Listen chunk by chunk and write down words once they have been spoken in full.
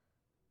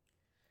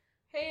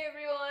Hey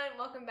everyone,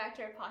 welcome back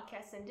to our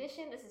podcast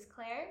edition. This is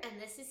Claire. And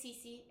this is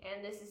Cece.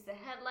 And this is the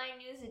headline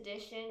news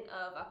edition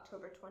of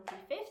October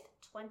 25th,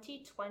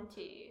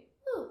 2020.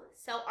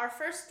 So our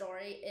first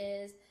story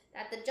is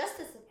that the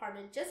Justice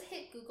Department just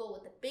hit Google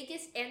with the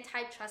biggest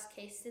antitrust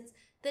case since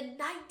the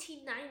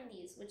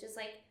 1990s, which is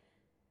like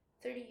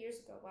 30 years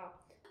ago. Wow.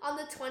 On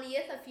the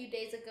 20th, a few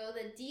days ago,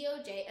 the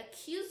DOJ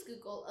accused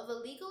Google of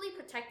illegally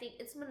protecting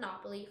its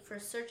monopoly for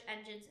search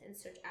engines and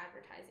search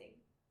advertising.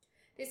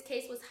 This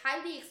case was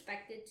highly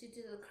expected due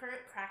to the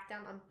current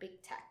crackdown on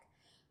big tech.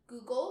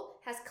 Google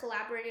has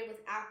collaborated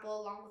with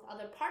Apple along with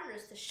other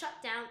partners to shut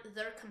down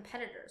their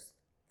competitors.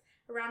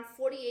 Around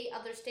 48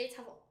 other states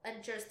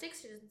and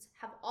jurisdictions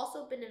have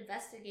also been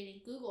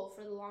investigating Google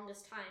for the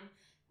longest time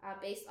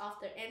based off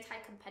their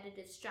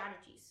anti-competitive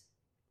strategies.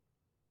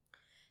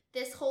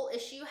 This whole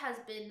issue has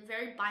been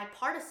very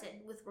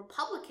bipartisan, with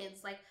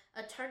Republicans like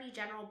Attorney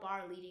General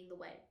Barr leading the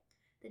way.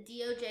 The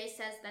DOJ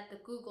says that the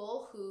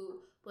Google, who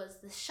was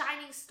the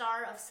shining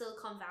star of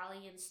Silicon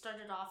Valley and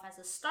started off as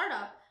a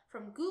startup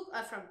from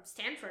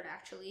Stanford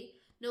actually,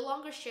 no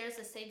longer shares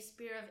the same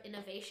spirit of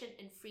innovation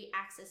and free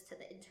access to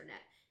the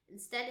internet.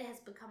 Instead, it has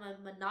become a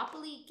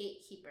monopoly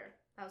gatekeeper.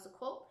 That was a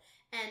quote.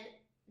 And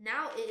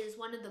now it is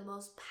one of the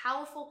most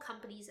powerful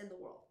companies in the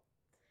world.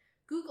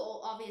 Google,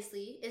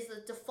 obviously, is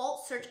the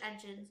default search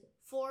engine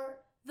for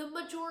the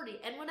majority.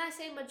 And when I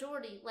say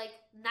majority, like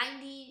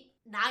 99%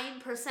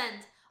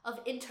 of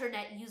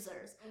internet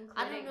users. Including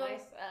I don't know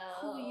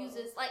myself. who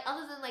uses, like,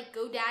 other than like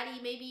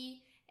GoDaddy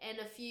maybe, and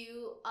a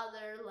few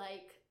other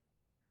like,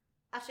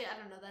 actually I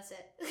don't know, that's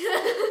it.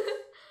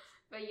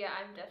 But yeah,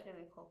 I'm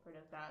definitely a culprit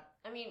of that.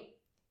 I mean,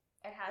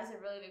 it has a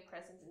really big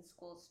presence in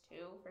schools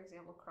too. For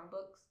example,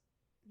 Chromebooks.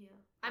 Yeah.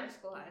 Our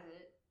school has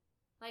it.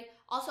 Like,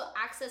 also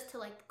access to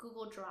like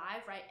Google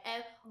Drive, right?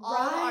 And all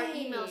of our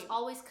emails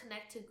always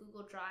connect to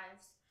Google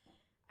Drives.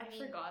 I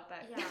forgot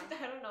that. Yeah.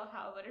 I don't know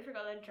how, but I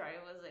forgot that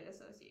Drive was like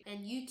associated.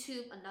 And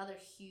YouTube, another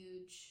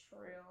huge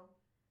For real.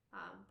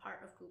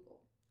 part of Google.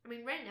 I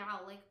mean, right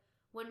now, like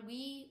when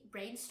we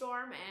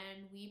brainstorm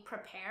and we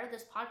prepare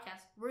this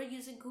podcast, we're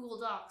using Google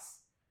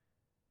Docs.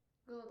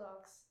 Google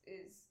Docs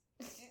is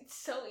it's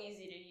so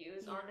easy to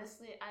use. Yeah.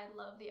 Honestly, I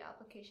love the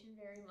application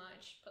very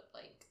much, but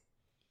like,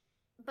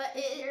 But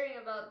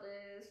hearing about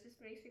this just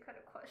makes me kind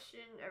of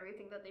question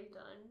everything that they've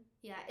done.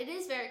 yeah, it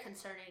is very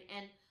concerning.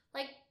 And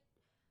like,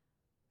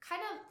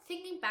 kind of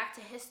thinking back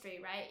to history,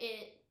 right?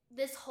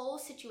 This whole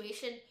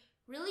situation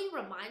really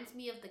reminds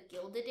me of the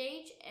Gilded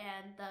Age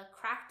and the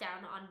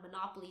crackdown on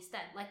monopolies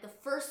then, like the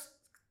first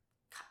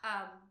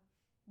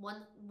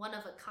one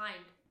of a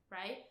kind,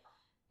 right?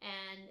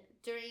 And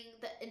during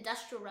the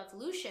Industrial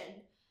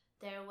Revolution,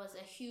 there was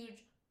a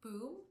huge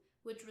boom,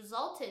 which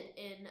resulted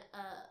in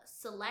a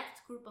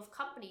select group of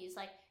companies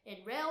like in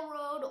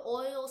railroad,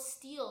 oil,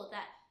 steel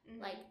that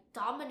like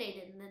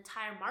dominated an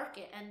entire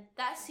market. And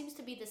that seems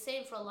to be the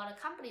same for a lot of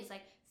companies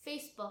like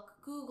Facebook,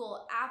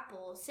 Google,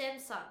 Apple,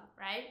 Samsung,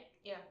 right?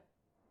 Yeah.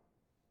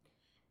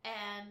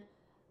 And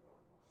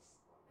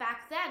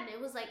back then, it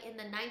was like in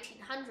the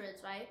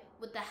 1900s, right?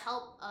 With the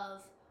help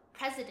of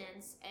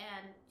presidents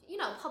and, you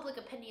know, public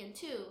opinion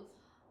too,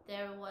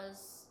 there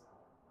was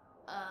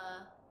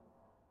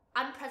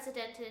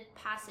unprecedented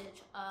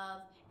passage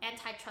of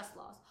antitrust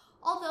laws.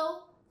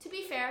 Although, to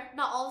be fair,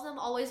 not all of them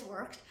always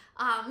worked.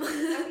 At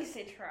least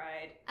they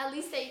tried. At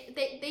least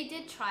they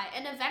did try.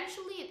 And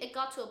eventually it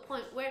got to a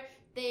point where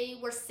they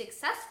were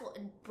successful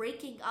in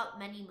breaking up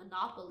many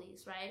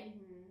monopolies, right?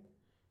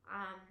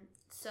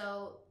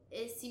 So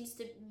it seems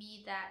to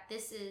me that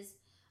this is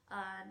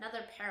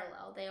another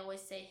parallel. They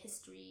always say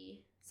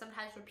history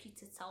sometimes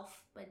repeats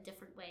itself, but in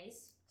different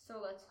ways. So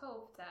let's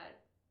hope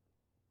that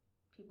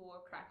people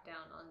will crack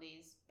down on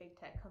these big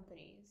tech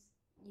companies.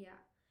 Yeah.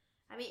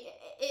 I mean,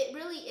 it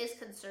really is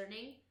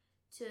concerning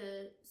to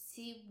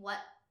see what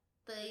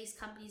these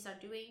companies are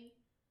doing.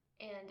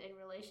 And in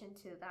relation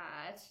to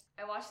that,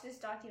 I watched this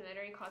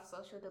documentary called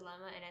Social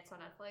Dilemma, and it's on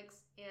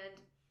Netflix. And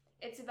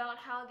it's about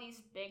how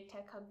these big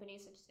tech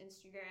companies such as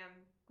Instagram,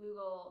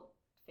 Google,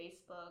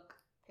 Facebook,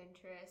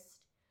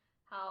 Pinterest,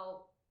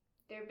 how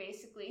they're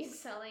basically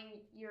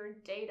selling your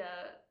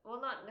data.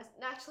 Well, they're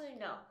not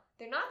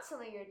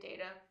selling your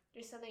data.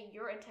 They're selling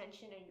your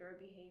attention and your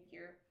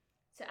behavior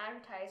to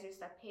advertisers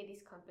that pay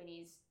these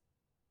companies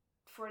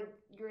for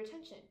your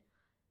attention.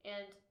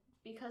 And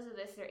because of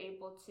this, they're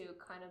able to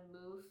kind of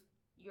move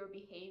your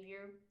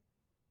behavior,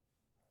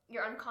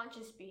 your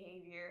unconscious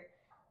behavior,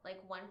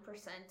 like 1%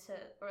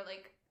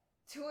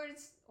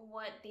 towards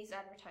what these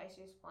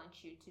advertisers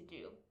want you to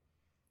do.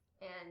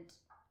 And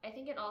I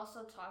think it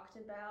also talked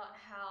about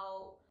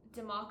how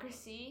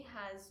democracy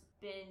has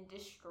been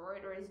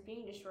destroyed or is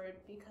being destroyed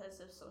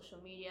because of social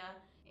media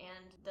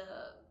and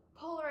the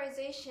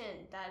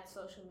polarization that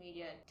social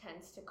media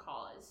tends to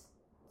cause.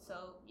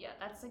 So yeah,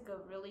 that's like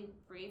a really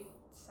brief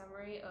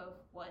summary of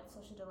what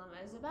Social Dilemma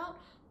is about.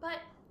 But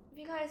if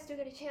you guys do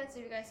get a chance,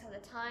 if you guys have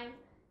the time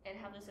and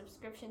have the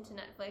subscription to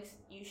Netflix,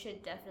 you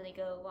should definitely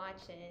go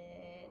watch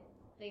it.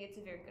 I think it's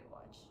a very good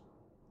watch.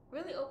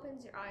 Really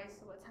opens your eyes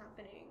to what's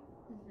happening.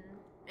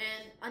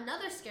 And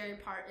another scary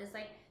part is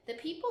like the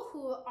people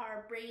who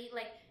are bringing,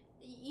 like,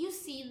 you've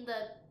seen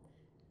the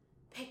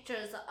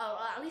pictures or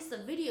at least the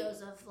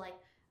videos of like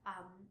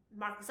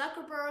Mark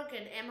Zuckerberg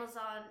and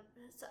Amazon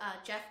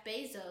Jeff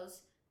Bezos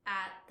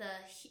at the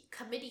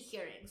committee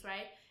hearings,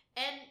 right?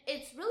 And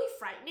it's really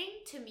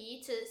frightening to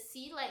me to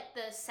see like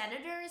the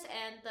senators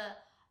and the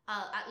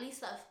at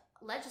least the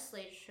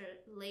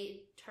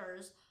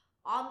legislators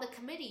on the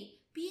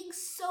committee being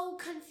so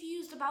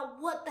confused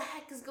about what the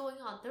heck is going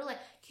on. They're like,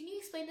 can you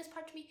explain this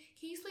part to me?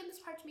 Can you explain this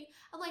part to me?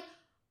 I'm like,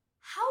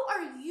 how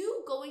are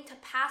you going to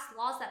pass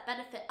laws that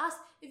benefit us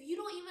if you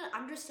don't even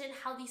understand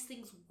how these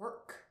things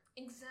work?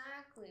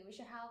 Exactly. We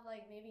should have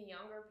like maybe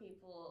younger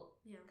people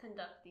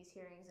conduct these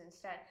hearings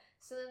instead,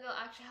 so then they'll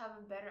actually have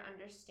a better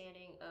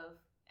understanding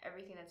of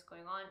everything that's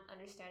going on,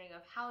 understanding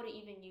of how to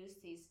even use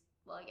these,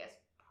 well, I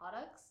guess,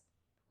 products,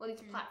 well,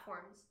 these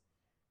platforms,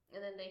 and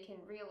then they can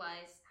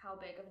realize how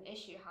big of an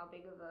issue, how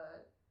big of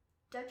a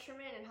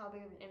detriment, and how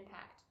big of an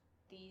impact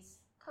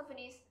these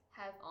companies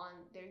have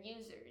on their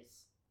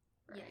users,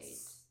 right?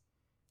 Yes.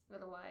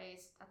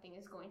 Otherwise, nothing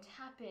is going to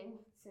happen,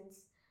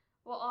 since,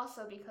 well,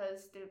 also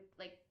because they're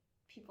like,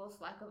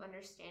 people's lack of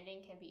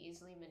understanding can be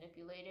easily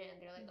manipulated, and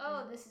they're like,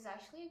 oh, this is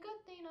actually a good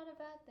thing, not a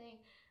bad thing.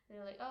 And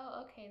they're like,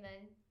 oh, okay,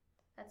 then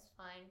that's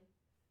fine.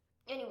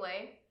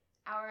 Anyway,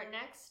 our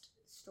next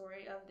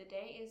story of the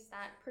day is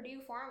that Purdue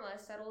Pharma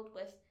settled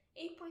with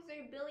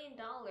 $8.3 billion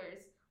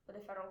with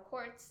the federal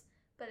courts,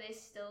 but they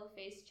still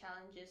face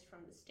challenges from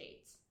the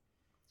states.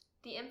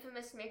 The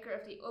infamous maker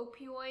of the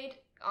opioid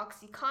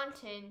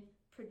OxyContin,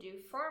 Purdue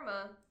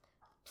Pharma,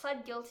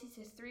 pled guilty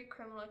to 3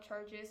 criminal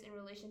charges in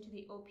relation to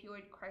the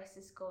opioid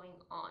crisis going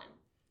on.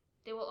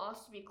 They will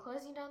also be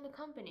closing down the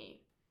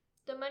company.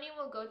 The money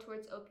will go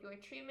towards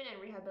opioid treatment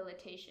and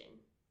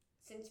rehabilitation.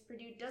 Since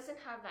Purdue doesn't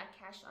have that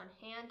cash on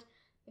hand,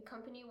 the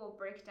company will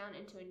break down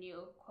into a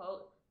new,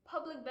 quote,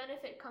 public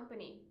benefit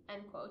company,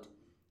 end quote,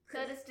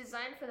 that is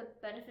designed for the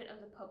benefit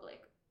of the public.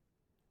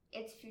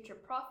 Its future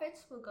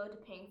profits will go to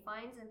paying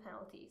fines and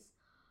penalties.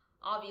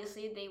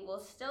 Obviously, they will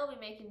still be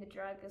making the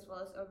drug as well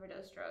as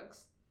overdose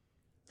drugs.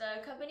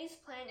 The company's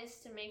plan is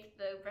to make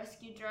the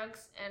rescue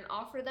drugs and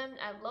offer them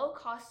at low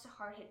cost to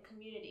hard-hit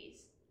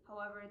communities.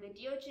 However, the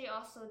DOJ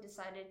also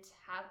decided to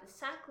have the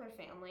Sackler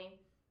family,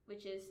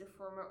 which is the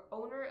former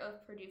owner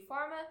of Purdue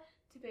Pharma,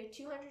 to pay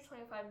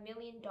 $225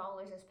 million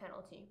as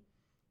penalty.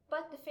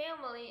 But the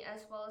family,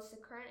 as well as the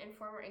current and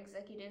former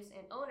executives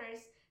and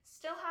owners,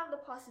 still have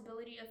the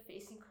possibility of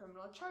facing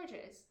criminal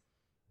charges.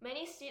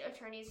 Many state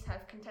attorneys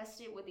have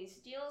contested with these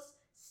deals,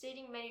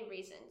 stating many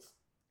reasons.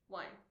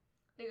 1.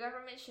 The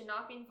government should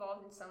not be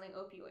involved in selling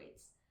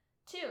opioids.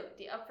 2.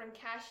 The upfront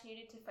cash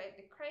needed to fight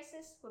the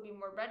crisis will be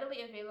more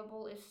readily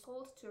available if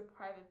sold to a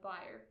private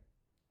buyer.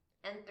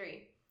 And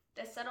 3.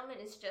 The settlement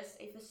is just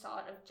a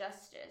facade of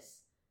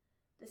justice.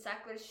 The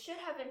Sacklers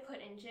should have been put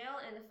in jail,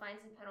 and the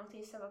fines and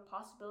penalties have a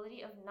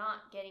possibility of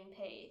not getting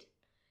paid.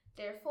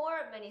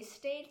 Therefore, many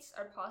states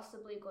are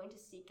possibly going to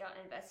seek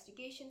out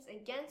investigations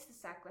against the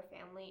Sackler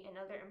family and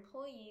other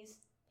employees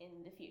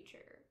in the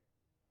future.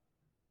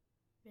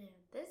 Man,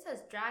 this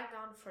has dragged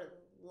on for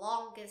the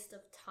longest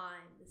of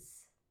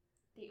times.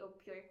 The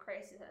opioid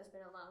crisis has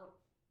been around.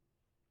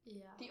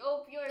 Yeah. The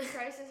opioid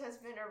crisis has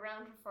been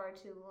around for far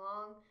too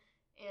long,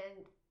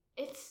 and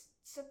it's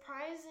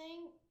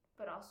surprising,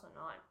 but also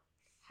not,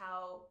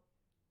 how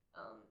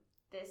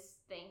this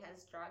thing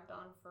has dragged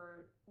on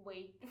for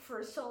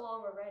so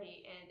long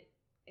already, and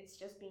it's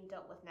just being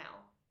dealt with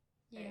now.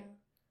 Right? Yeah.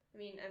 I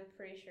mean, I'm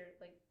pretty sure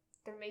like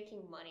they're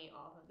making money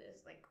off of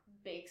this, like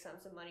big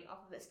sums of money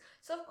off of this.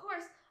 So of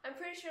course, I'm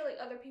pretty sure like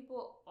other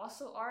people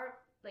also are,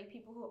 like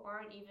people who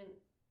aren't even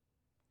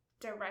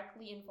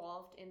directly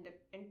involved in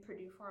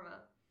Purdue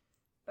Pharma.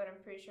 But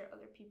I'm pretty sure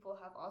other people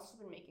have also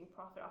been making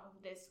profit off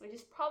of this, which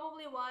is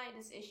probably why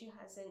this issue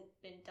hasn't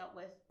been dealt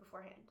with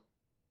beforehand.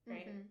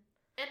 Right?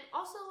 And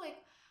also, like,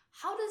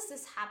 how does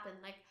this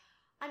happen? Like,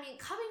 I mean,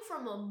 coming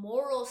from a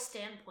moral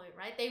standpoint,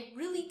 right? They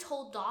really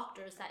told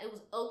doctors that it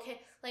was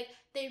okay. Like,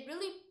 they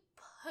really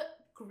put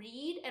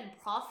greed and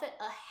profit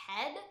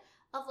ahead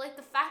of, like,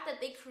 the fact that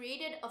they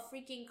created a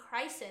freaking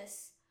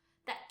crisis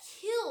that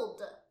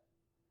killed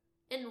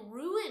and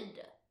ruined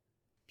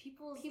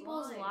people's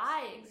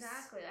lives.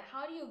 Exactly. Like,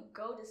 how do you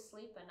go to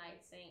sleep at night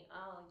saying,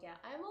 oh, yeah,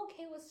 I'm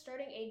okay with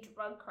starting a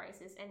drug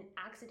crisis and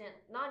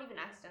not even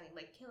accidentally,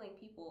 like, killing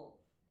people,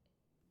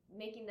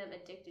 making them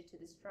addicted to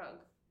this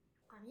drug?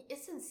 I mean,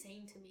 it's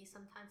insane to me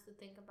sometimes to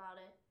think about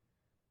it.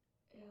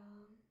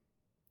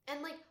 Yeah.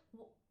 And,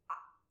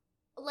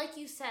 like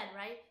you said,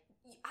 right?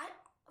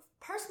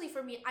 Personally,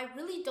 for me, I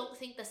really don't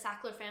think the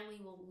Sackler family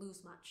will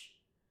lose much.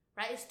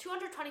 Right? It's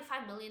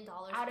 $225 million.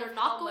 They're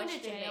not going to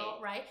jail,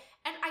 right?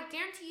 And I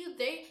guarantee you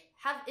they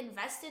have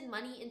invested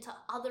money into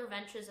other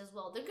ventures as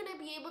well. They're going to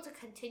be able to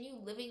continue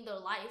living their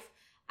life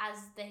as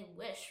they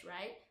wish,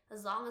 right?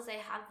 As long as they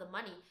have the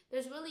money.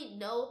 There's really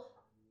no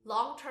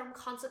long-term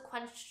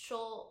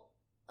consequential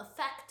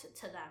effect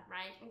to them,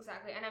 right?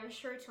 Exactly. And I'm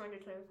sure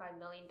 $225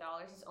 million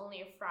is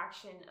only a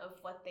fraction of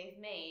what they've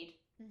made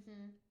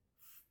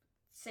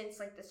since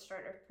like the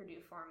start of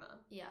Purdue Pharma.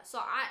 Yeah, so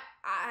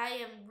I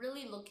am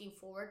really looking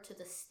forward to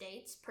the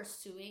states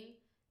pursuing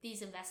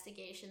these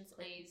investigations.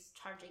 Please.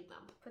 And charging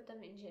them. Put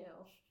them in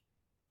jail.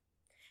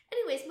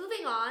 Anyways,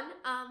 moving on.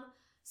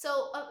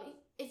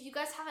 If you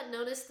guys haven't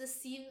noticed, this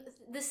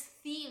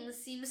theme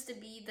seems to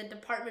be the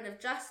Department of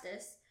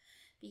Justice,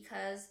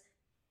 because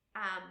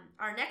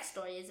our next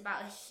story is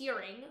about a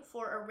hearing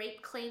for a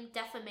rape claim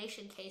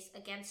defamation case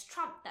against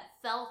Trump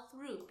that fell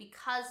through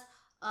because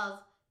of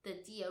the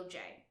DOJ.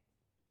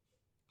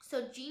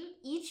 So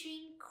E.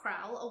 Jean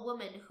Crowell, a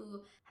woman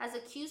who has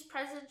accused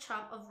President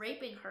Trump of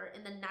raping her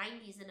in the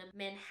 90s in a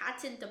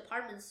Manhattan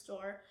department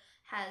store,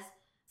 has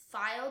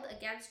filed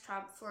against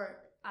Trump for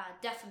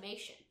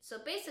defamation. So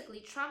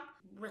basically, Trump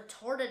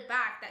retorted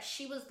back that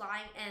she was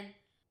lying, and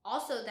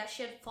also that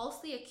she had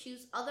falsely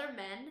accused other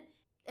men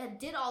and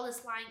did all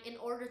this lying in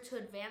order to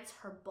advance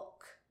her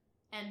book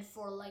and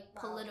for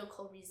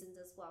political reasons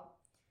as well.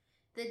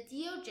 The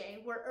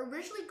DOJ were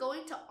originally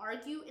going to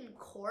argue in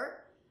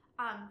court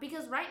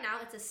because right now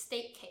it's a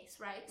state case,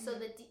 right? Mm-hmm. So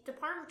the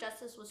Department of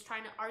Justice was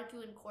trying to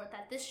argue in court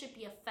that this should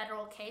be a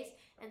federal case,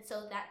 and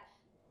so that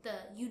the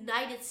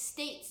United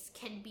States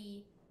can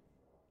be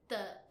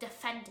the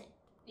defendant.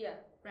 Yeah.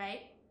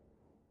 Right?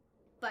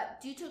 But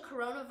due to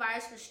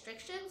coronavirus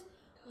restrictions,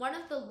 one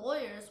of the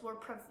lawyers were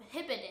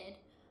prohibited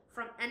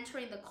from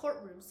entering the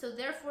courtroom. So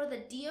therefore, the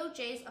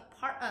DOJ's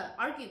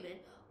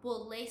argument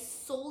will lay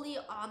solely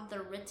on the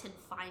written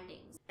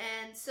findings.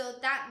 And so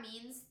that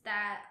means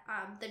that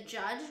the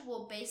judge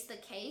will base the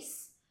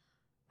case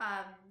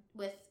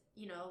with,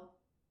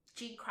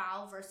 Jean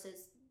Crowell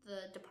versus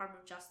the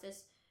Department of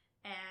Justice,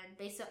 and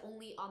base it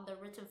only on the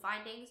written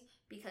findings,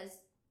 because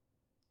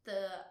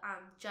the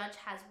judge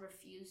has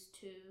refused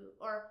to,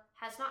 or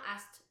has not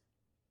asked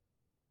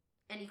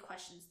any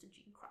questions to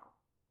Jean Crowell.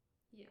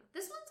 Yeah,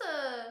 this one's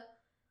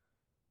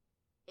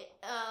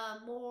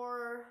a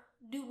more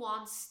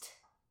nuanced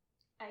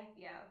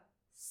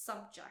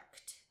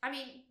subject. I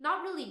mean,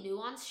 not really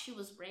nuanced. She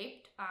was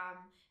raped,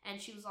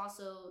 and she was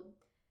also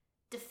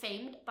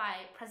defamed by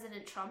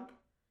President Trump,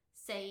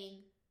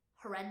 saying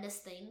horrendous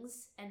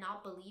things and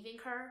not believing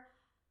her,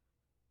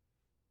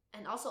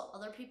 and also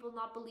other people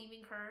not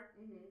believing her.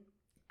 Mm-hmm.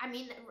 I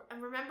mean,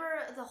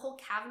 remember the whole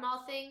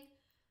Kavanaugh thing?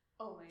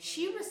 Oh my God.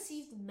 She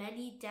received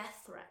many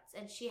death threats,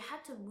 and she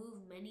had to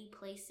move many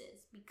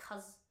places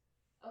because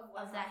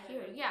of that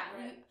hearing. Yeah,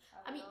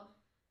 I mean,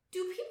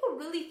 do people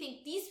really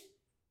think these,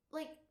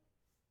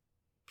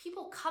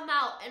 people come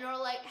out and are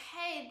like,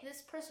 hey,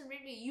 this person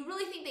raped me? You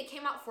really think they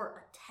came out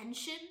for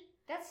attention?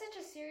 That's such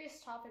a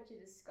serious topic to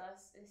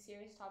discuss, a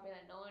serious topic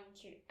that no one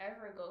should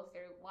ever go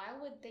through. Why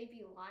would they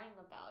be lying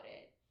about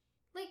it?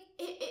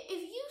 If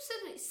you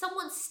said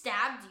someone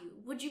stabbed you,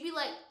 would you be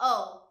like,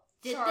 oh,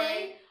 did Sorry,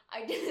 they?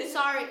 I didn't.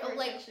 Sorry,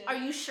 are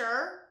you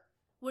sure?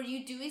 Were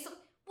you doing something?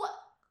 What?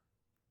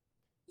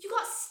 You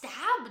got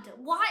stabbed?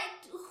 Why?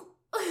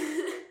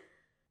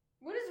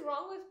 What is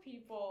wrong with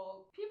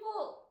people?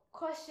 People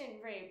question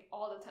rape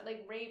all the time,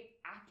 rape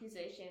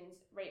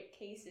accusations, rape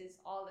cases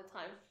all the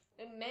time.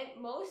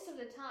 Most of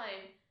the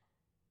time,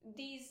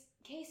 these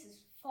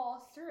cases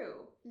fall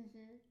through,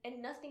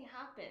 and nothing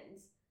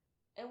happens.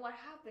 And what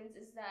happens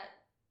is that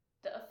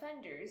the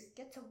offenders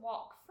get to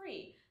walk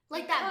free.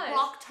 That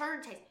Brock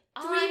Turner case.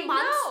 3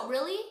 months?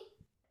 Really?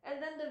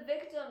 And then the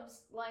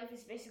victim's life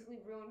is basically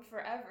ruined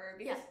forever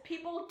because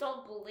people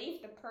don't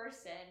believe the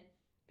person.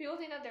 People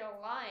think that they're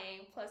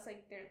lying, plus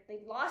they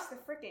lost the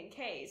freaking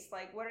case.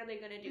 What are they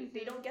gonna do?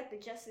 They don't get the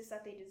justice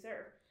that they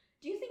deserve.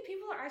 Do you think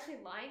people are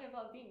actually lying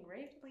about being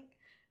raped?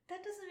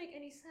 That doesn't make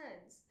any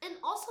sense. And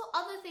also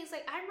other things,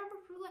 I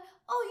remember people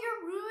oh,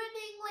 you're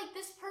ruining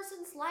this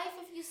person's life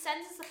if you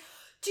sentence them.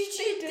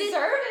 They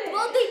deserve it.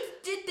 Well,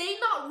 did they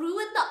not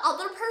ruin the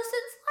other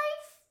person's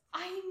life?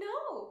 I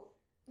know.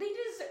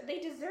 They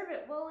deserve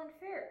it well and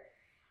fair.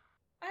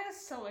 I have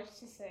so much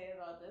to say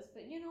about this,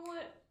 but you know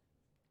what?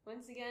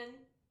 Once again,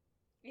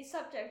 a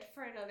subject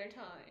for another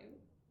time.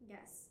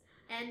 Yes.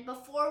 And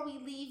before we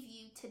leave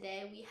you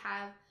today,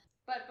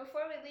 But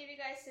before we leave you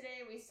guys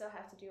today, we still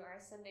have to do our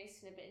Sunday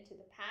snippet into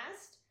the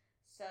past.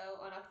 So,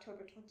 on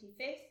October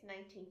 25th,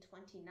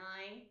 1929,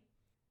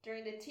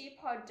 during the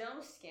Teapot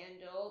Dome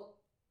scandal,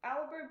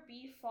 Albert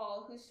B.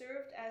 Fall, who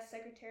served as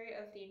Secretary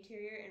of the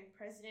Interior in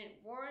President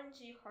Warren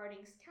G.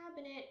 Harding's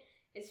cabinet,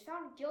 is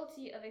found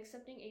guilty of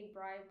accepting a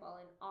bribe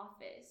while in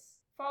office.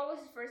 Fall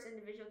was the first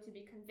individual to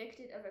be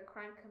convicted of a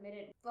crime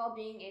committed while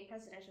being a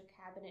presidential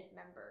cabinet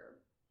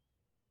member.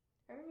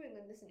 I remember we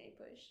learned this in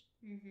APUSH.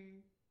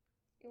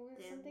 It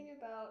was something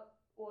about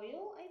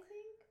oil, I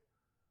think?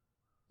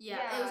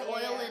 Yeah, it was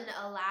oil in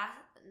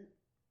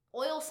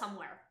oil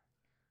somewhere.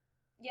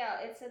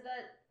 Yeah, it said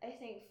that, I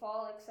think,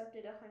 Fall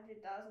accepted a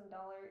 $100,000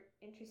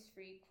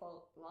 interest-free,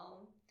 quote,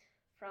 loan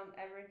from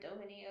Everett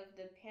Doheny of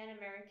the Pan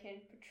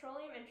American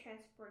Petroleum and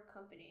Transport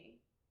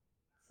Company.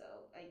 So,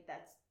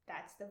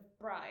 that's the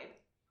bribe.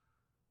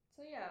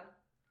 So, yeah.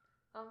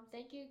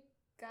 Thank you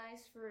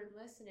guys for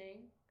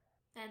listening.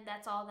 And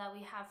that's all that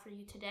we have for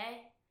you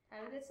today.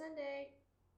 Have a good Sunday.